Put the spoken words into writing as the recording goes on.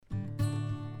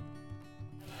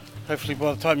Hopefully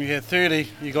by the time you hit 30,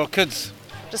 you got kids.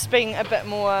 Just being a bit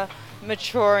more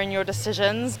mature in your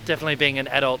decisions. Definitely being an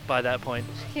adult by that point.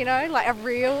 You know, like a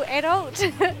real adult.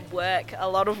 Work, a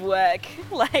lot of work,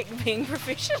 like being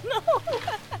professional.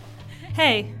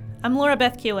 Hey, I'm Laura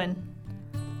Beth Kewen.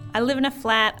 I live in a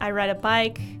flat, I ride a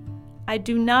bike, I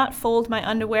do not fold my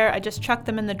underwear, I just chuck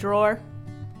them in the drawer,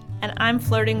 and I'm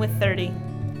flirting with 30.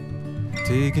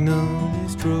 Taking on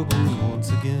his troubles once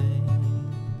again.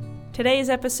 Today's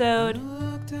episode,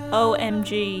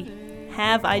 OMG,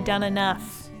 Have I Done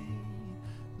Enough?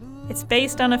 It's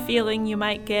based on a feeling you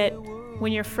might get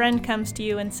when your friend comes to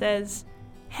you and says,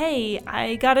 hey,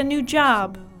 I got a new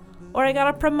job, or I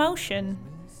got a promotion.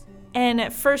 And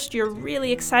at first you're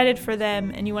really excited for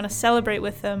them and you want to celebrate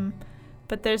with them,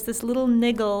 but there's this little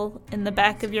niggle in the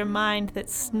back of your mind that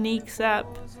sneaks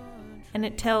up and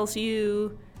it tells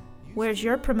you, where's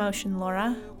your promotion,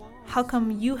 Laura? How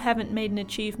come you haven't made an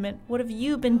achievement? What have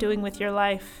you been doing with your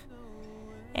life?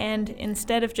 And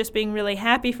instead of just being really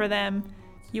happy for them,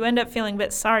 you end up feeling a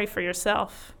bit sorry for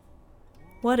yourself.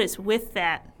 What is with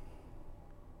that?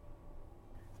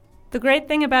 The great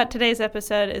thing about today's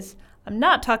episode is I'm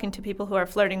not talking to people who are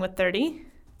flirting with 30.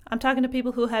 I'm talking to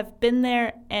people who have been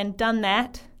there and done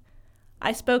that.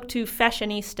 I spoke to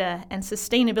fashionista and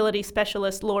sustainability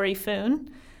specialist Lori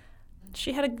Foon.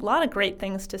 She had a lot of great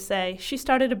things to say. She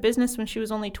started a business when she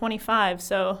was only 25,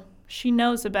 so she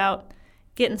knows about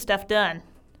getting stuff done.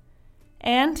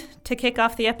 And to kick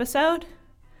off the episode,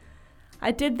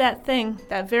 I did that thing,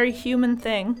 that very human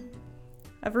thing,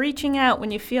 of reaching out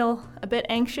when you feel a bit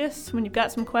anxious, when you've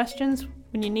got some questions,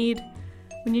 when you need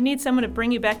someone to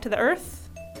bring you back to the earth.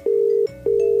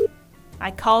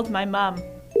 I called my mom.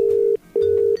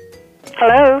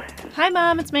 Hello. Hi,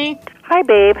 Mom, it's me. Hi,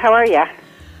 babe. How are ya?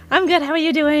 I'm good. How are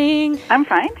you doing? I'm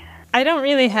fine. I don't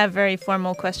really have very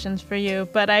formal questions for you,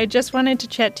 but I just wanted to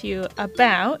chat to you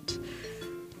about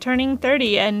turning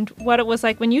 30 and what it was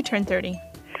like when you turned 30.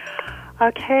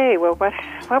 Okay. Well, what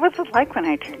was it like when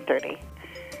I turned 30?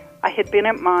 I had been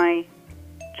at my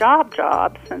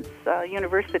job since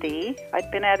university.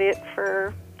 I'd been at it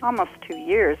for almost 2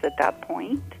 years at that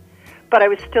point, but I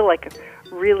was still like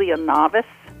really a novice.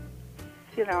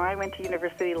 You know, I went to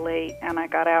university late and I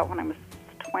got out when I was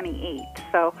 28,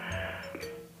 so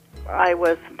I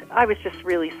was just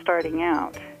really starting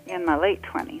out in my late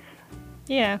 20s.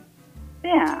 Yeah,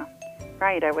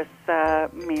 right. I was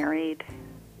married,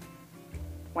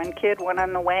 one kid, one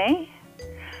on the way.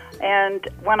 And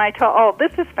when I told,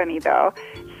 this is funny though.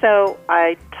 So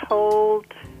I told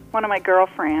one of my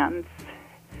girlfriends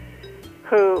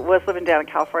who was living down in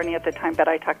California at the time, but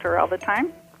I talked to her all the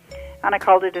time. And I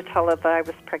called her to tell her that I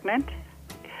was pregnant.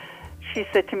 She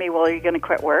said to me, well, are you going to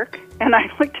quit work? And I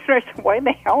looked at her and I said, why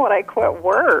the hell would I quit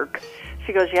work?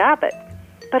 She goes, yeah, but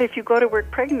if you go to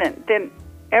work pregnant, then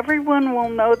everyone will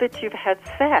know that you've had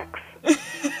sex.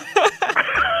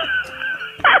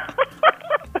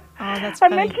 Oh, that's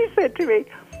funny. And then she said to me,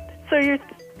 so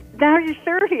now you're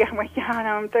 30. I went, yeah, no,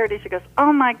 I'm 30. She goes,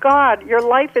 oh, my God, your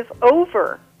life is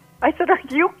over. I said, are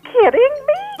you kidding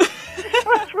me? It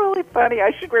was really funny.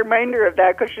 I should remind her of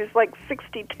that because she's like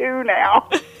 62 now.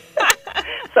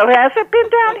 So has it been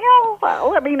downhill? Well,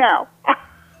 let me know.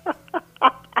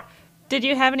 Did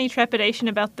you have any trepidation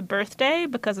about the birthday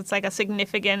because it's like a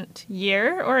significant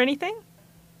year or anything?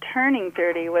 Turning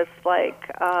 30 was like,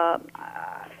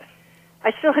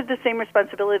 I still had the same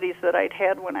responsibilities that I'd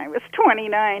had when I was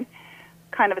 29,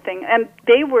 kind of a thing. And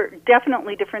they were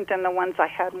definitely different than the ones I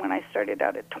had when I started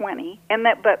out at 20.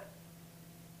 But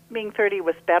being 30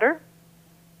 was better.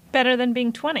 Better than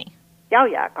being 20? Oh,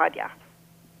 yeah, God, yeah.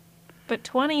 But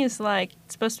 20 is like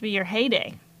supposed to be your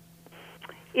heyday.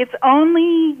 It's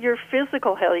only your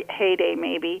physical heyday,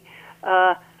 maybe.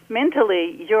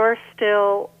 Mentally, you're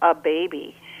still a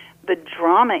baby. The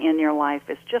drama in your life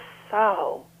is just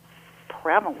so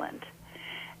prevalent.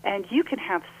 And you can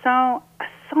have so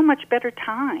much better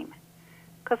time.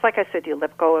 Because like I said, you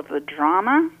let go of the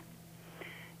drama.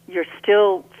 You're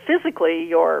still, physically,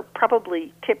 you're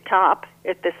probably tip-top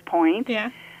at this point.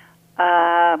 Yeah.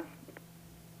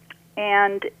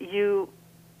 And you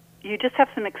just have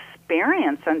some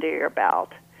experience under your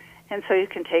belt. And so you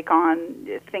can take on,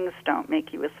 things don't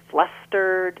make you as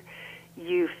flustered.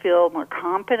 You feel more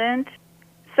competent.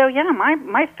 So, yeah,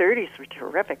 my 30s were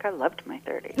terrific. I loved my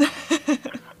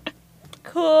 30s.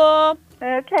 Cool.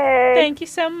 Okay. Thank you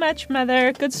so much,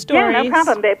 Mother. Good stories. Yeah, no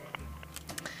problem, babe.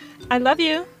 I love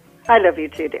you. I love you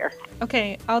too, dear.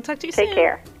 Okay, I'll talk to you soon. Take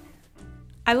care.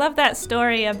 I love that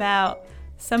story about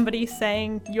somebody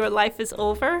saying your life is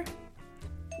over.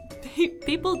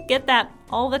 People get that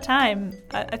all the time.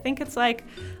 I think it's like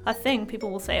a thing.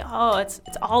 People will say, oh, it's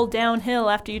all downhill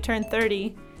after you turn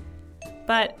 30.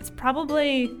 But it's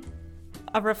probably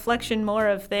a reflection more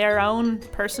of their own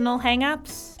personal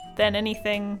hang-ups than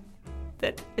anything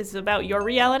that is about your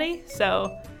reality.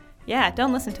 So, yeah,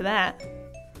 don't listen to that.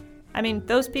 I mean,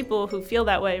 those people who feel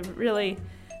that way, really,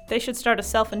 they should start a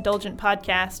self-indulgent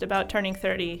podcast about turning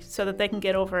 30 so that they can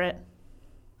get over it.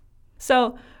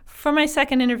 So, for my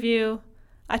second interview,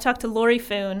 I talked to Lori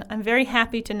Foon. I'm very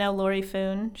happy to know Lori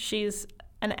Foon. She's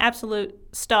an absolute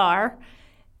star.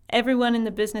 Everyone in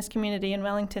the business community in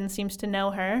Wellington seems to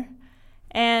know her.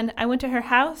 And I went to her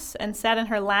house and sat in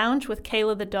her lounge with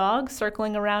Kayla the dog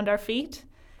circling around our feet.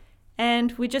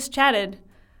 And we just chatted.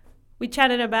 We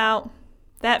chatted about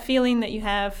that feeling that you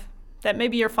have that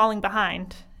maybe you're falling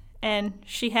behind. And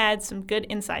she had some good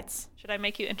insights. Should I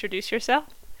make you introduce yourself?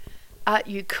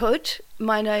 You could.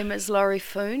 My name is Lori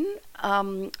Foon.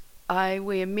 I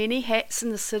wear many hats in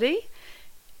the city.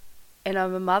 And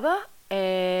I'm a mother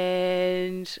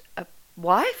and a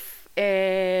wife.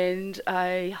 And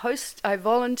I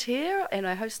volunteer and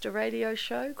I host a radio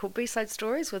show called B-Side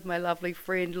Stories with my lovely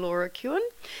friend Laura Kewen.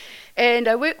 And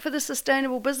I work for the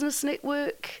Sustainable Business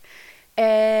Network.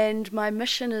 And my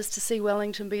mission is to see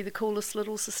Wellington be the coolest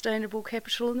little sustainable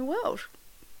capital in the world.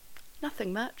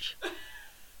 Nothing much.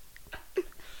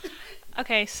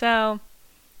 Okay, so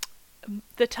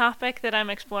the topic that I'm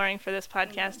exploring for this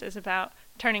podcast is about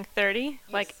turning 30, yes,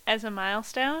 like as a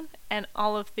milestone, and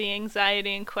all of the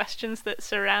anxiety and questions that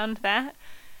surround that.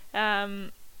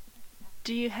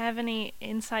 Do you have any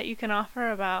insight you can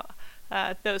offer about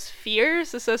those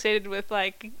fears associated with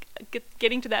like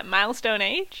getting to that milestone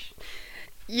age?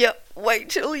 Yep, wait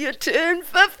till you turn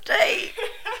 50.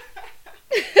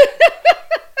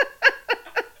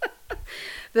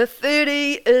 The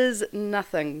 30 is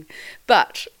nothing.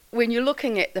 But when you're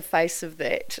looking at the face of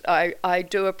that, I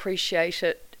do appreciate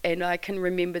it, and I can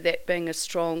remember that being a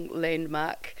strong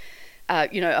landmark,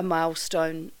 a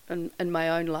milestone in my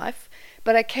own life.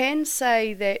 But I can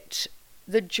say that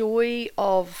the joy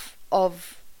of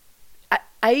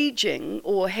aging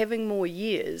or having more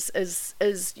years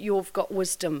is you've got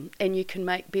wisdom and you can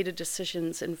make better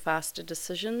decisions and faster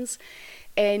decisions.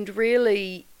 And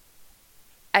really,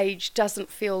 age doesn't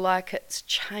feel like it's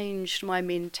changed my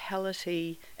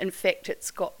mentality. In fact,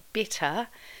 it's got better.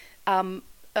 I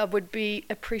would be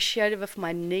appreciative if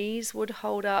my knees would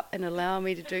hold up and allow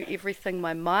me to do everything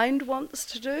my mind wants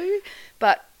to do.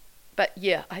 But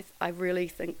yeah, I really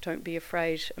think don't be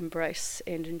afraid, embrace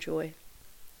and enjoy.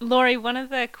 Lori, one of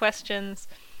the questions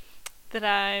that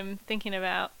I'm thinking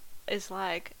about is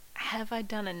like, have I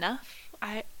done enough?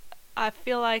 I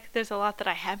feel like there's a lot that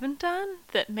I haven't done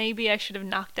that maybe I should have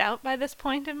knocked out by this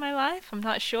point in my life. I'm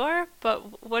not sure,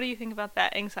 but what do you think about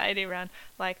that anxiety around,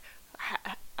 like,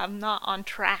 I'm not on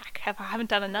track, I haven't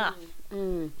done enough?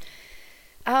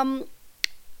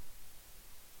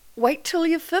 Wait till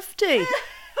you're 50.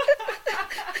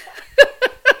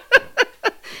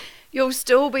 You'll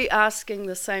still be asking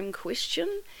the same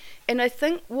question. And I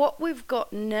think what we've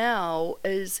got now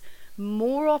is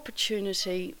more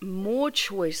opportunity, more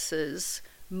choices,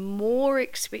 more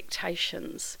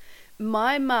expectations.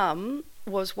 My mum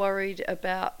was worried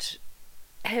about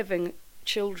having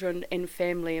children and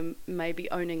family and maybe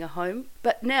owning a home.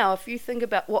 But now if you think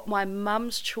about what my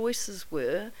mum's choices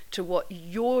were to what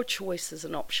your choices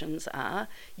and options are,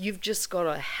 you've just got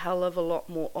a hell of a lot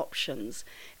more options.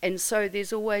 And so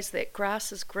there's always that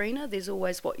grass is greener, there's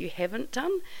always what you haven't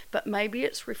done, but maybe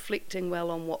it's reflecting well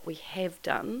on what we have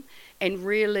done. And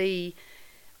really,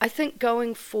 I think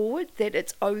going forward that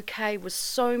it's okay with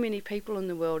so many people in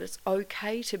the world, it's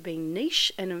okay to be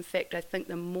niche, and in fact I think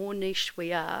the more niche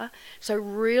we are, so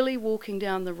really walking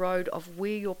down the road of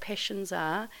where your passions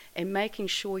are and making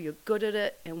sure you're good at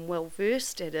it and well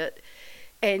versed at it,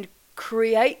 and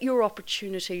create your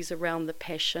opportunities around the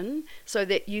passion so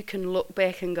that you can look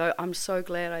back and go, I'm so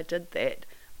glad I did that.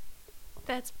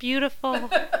 That's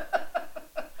beautiful.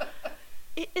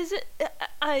 Is it?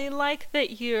 I like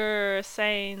that you're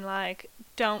saying, like,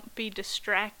 don't be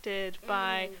distracted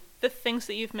by the things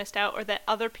that you've missed out or that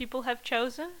other people have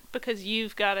chosen, because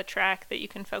you've got a track that you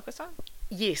can focus on.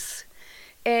 Yes.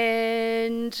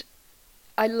 And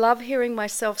I love hearing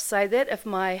myself say that. If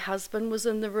my husband was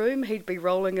in the room, he'd be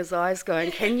rolling his eyes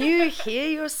going, can you hear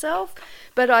yourself?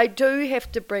 But I do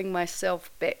have to bring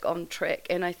myself back on track.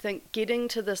 And I think getting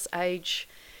to this age,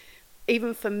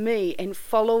 even for me, and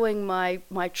following my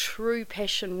true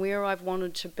passion where I've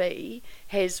wanted to be,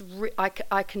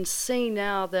 I can see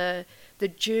now the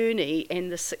journey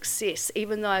and the success,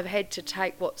 even though I've had to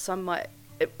take what some might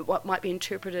what might be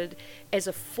interpreted as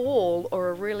a fall or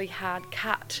a really hard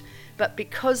cut. But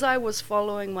because I was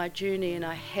following my journey and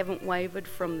I haven't wavered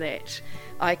from that,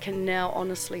 I can now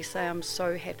honestly say I'm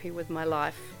so happy with my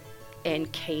life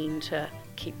and keen to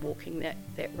keep walking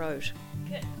that road.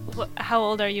 How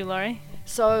old are you, Laurie?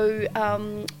 So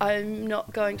I'm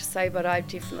not going to say, but I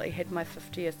definitely had my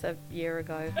 50th a year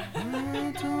ago.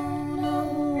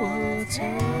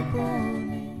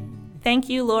 Thank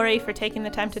you, Laurie, for taking the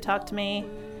time to talk to me.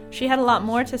 She had a lot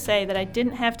more to say that I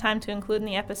didn't have time to include in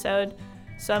the episode,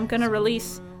 so I'm going to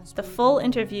release the full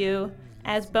interview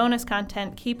as bonus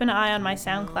content. Keep an eye on my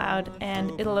SoundCloud,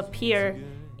 and it'll appear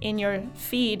in your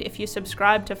feed if you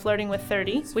subscribe to Flirting with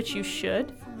 30, which you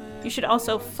should. You should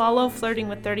also follow Flirting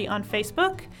with 30 on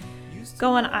Facebook.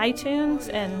 Go on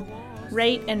iTunes and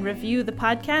rate and review the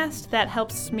podcast. That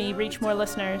helps me reach more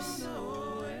listeners.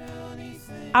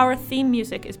 Our theme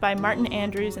music is by Martin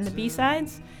Andrews and the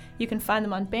B-Sides. You can find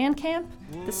them on Bandcamp.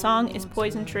 The song is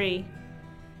Poison Tree.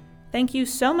 Thank you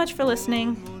so much for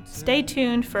listening. Stay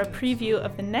tuned for a preview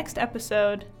of the next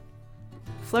episode.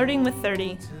 Flirting with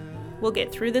 30. We'll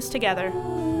get through this together.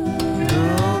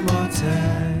 No more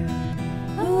time.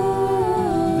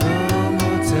 No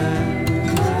more time.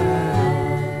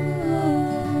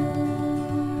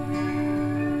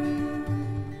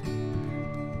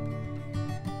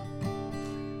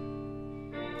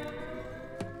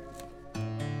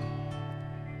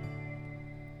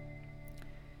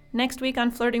 Next week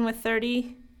on Flirting with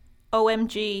 30,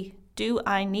 OMG, do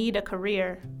I need a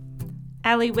career?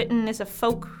 Allie Whitten is a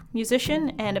folk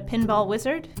musician and a pinball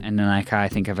wizard. And then I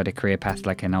think I've had a career path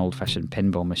like an old-fashioned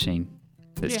pinball machine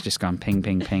that's just gone ping,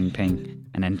 ping, ping, ping,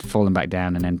 and then fallen back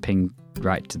down and then ping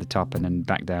right to the top and then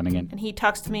back down again. And he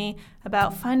talks to me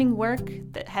about finding work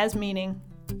that has meaning.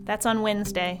 That's on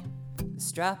Wednesday.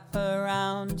 Strap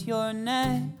around your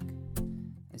neck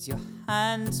as your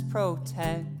hands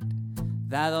protect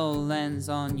that old lens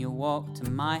on your walk to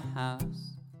my house.